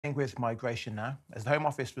With migration now, as the Home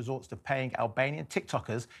Office resorts to paying Albanian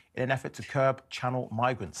TikTokers in an effort to curb channel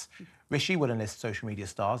migrants. Rishi will enlist social media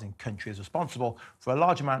stars in countries responsible for a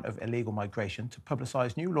large amount of illegal migration to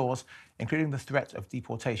publicise new laws, including the threat of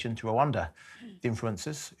deportation to Rwanda. The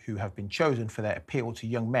influencers, who have been chosen for their appeal to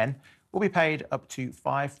young men, will be paid up to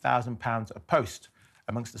 £5,000 a post.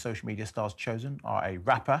 Amongst the social media stars chosen are a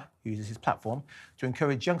rapper who uses his platform to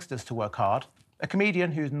encourage youngsters to work hard, a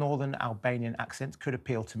comedian whose northern Albanian accent could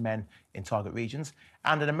appeal to men in target regions,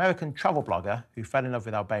 and an American travel blogger who fell in love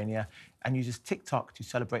with Albania and uses TikTok to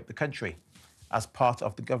celebrate the country. As part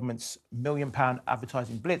of the government's £1 million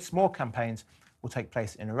advertising blitz, more campaigns will take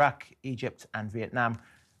place in Iraq, Egypt and Vietnam,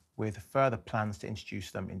 with further plans to introduce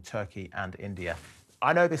them in Turkey and India.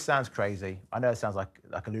 I know this sounds crazy. I know it sounds like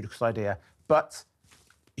a ludicrous idea, but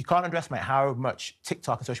you can't underestimate how much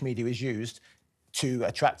TikTok and social media is used to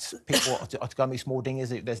attract people to go on these small dingers.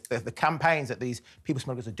 The campaigns that these people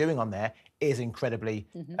smugglers are doing on there is incredibly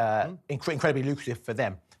lucrative for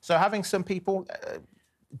them. So having some people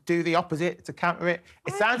do the opposite to counter it,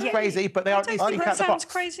 it sounds crazy, but they aren't. I don't think that sounds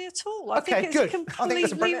crazy at all. I think it's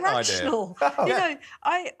completely rational. You know,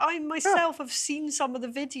 I myself have seen some of the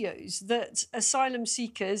videos that asylum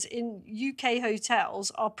seekers in UK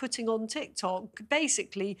hotels are putting on TikTok,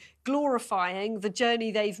 basically glorifying the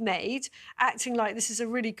journey they've made, acting like this is a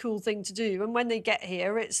really cool thing to do. And when they get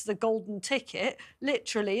here, it's the golden ticket.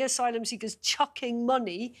 Literally, asylum seekers chucking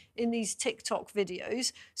money in these TikTok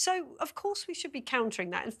videos. So, of course, we should be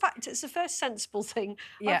countering that. In fact, it's the first sensible thing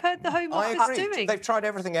I've heard the Home Office doing. They've tried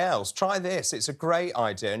everything else. Try this. It's a great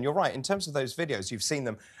idea. And you're right, in terms of those videos, you've seen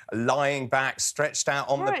them lying back, stretched out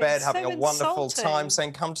on the bed, having a wonderful time,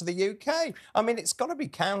 saying, come to the UK. I mean, it's got to be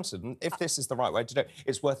countered. And if this is the right way to do it,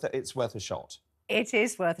 it's worth a shot. It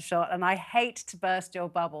is worth a shot, and I hate to burst your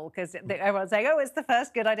bubble because everyone's saying, oh, it's the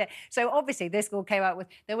first good idea. So obviously this all came out with,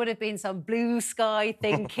 there would have been some blue sky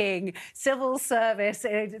thinking, civil service,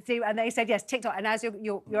 and they said, yes, TikTok. And as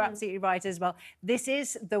you're absolutely right as well, this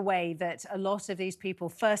is the way that a lot of these people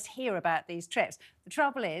first hear about these trips. The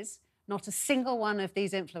trouble is, not a single one of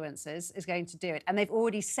these influencers is going to do it. And they've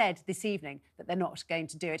already said this evening that they're not going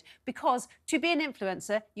to do it because to be an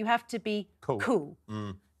influencer, you have to be cool.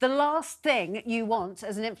 The last thing you want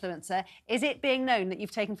as an influencer is it being known that you've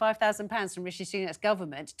taken £5,000 from Rishi Sunak's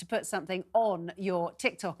government to put something on your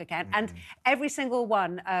TikTok account. And every single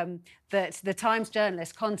one that the Times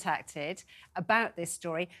journalist contacted about this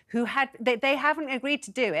story, they haven't agreed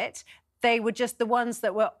to do it. They were just the ones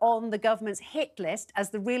that were on the government's hit list as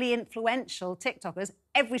the really influential TikTokers.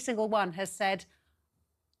 Every single one has said,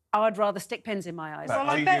 I'd rather stick pins in my eyes. Well,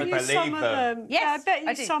 I bet you some of them. Yes, I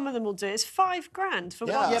bet you some of them will do it. It's $5,000 for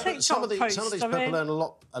one TikTok but some of these post. people earn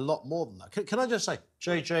a lot more than that. Can I just say,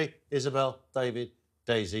 JJ, Isabel, David,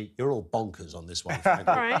 Daisy, you're all bonkers on this one,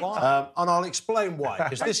 frankly. Right. And I'll explain why,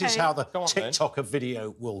 because this is how the TikToker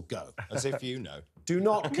video will go. As if you know. Do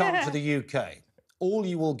not come to the UK. All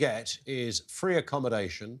you will get is free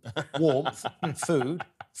accommodation, warmth, food,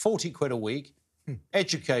 40 quid a week,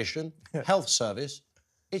 education, health service.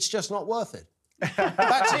 It's just not worth it.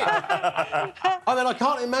 That's it. I mean, I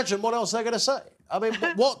can't imagine what else they're going to say. I mean,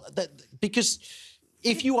 because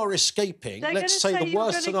if you are escaping, let's say the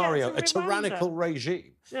worst scenario, a tyrannical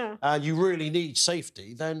regime, and you really need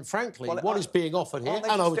safety, then, frankly, what is being offered here,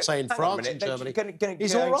 and I would say in France and Germany,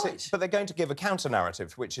 is all right. But they're going to give a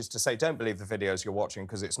counter-narrative, which is to say, don't believe the videos you're watching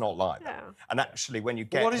because it's not like that. And actually, when you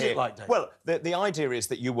get What is it like, Dave? Well, the idea is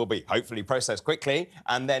that you will be hopefully processed quickly,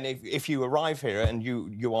 and then if you arrive here and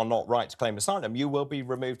you are not right to claim asylum, you will be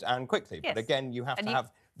removed and quickly. But again, you have to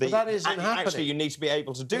have... that isn't happening. Actually, you need to be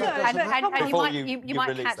able to do it. And you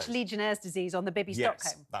might catch Legionnaire's disease on the Bibi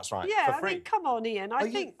Stockholm. Yes, that's right. Yeah, I mean, come on, Ian. I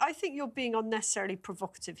think you're being unnecessarily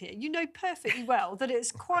provocative here. You know perfectly well that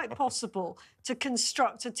it's quite possible to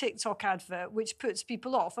construct a TikTok advert which puts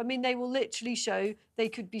people off. I mean, they will literally they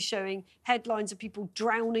could be showing headlines of people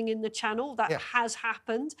drowning in the channel. That has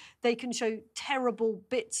happened. They can show terrible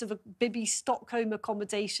bits of a Bibi Stockholm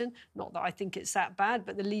accommodation. Not that I think it's that bad,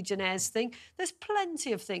 but the Legionnaires thing. There's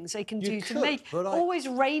plenty of things they can do to make... Always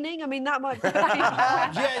raining. I mean, that might be...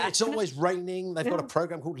 Yeah, it's always raining. They've got a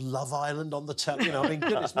programme called Love Island on the telly. You know, I mean,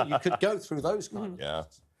 goodness me, you could go through those kind of... Yeah.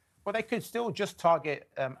 Well, they could still just target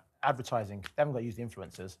advertising. They haven't got to use the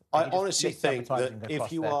influencers. I honestly think that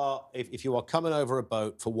if you are coming over a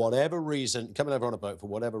boat for whatever reason,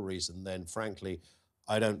 then frankly,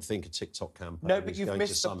 I don't think a TikTok campaign is going to No, but you've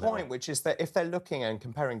missed the point, which is that if they're looking and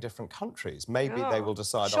comparing different countries, maybe they will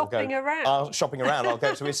decide, shopping around, I'll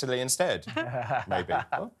go to Italy instead. Maybe.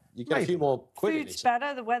 Well, you get a few more quid. Food's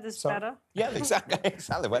better, the weather's better. Yeah, exactly.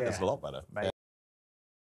 The weather's a lot better.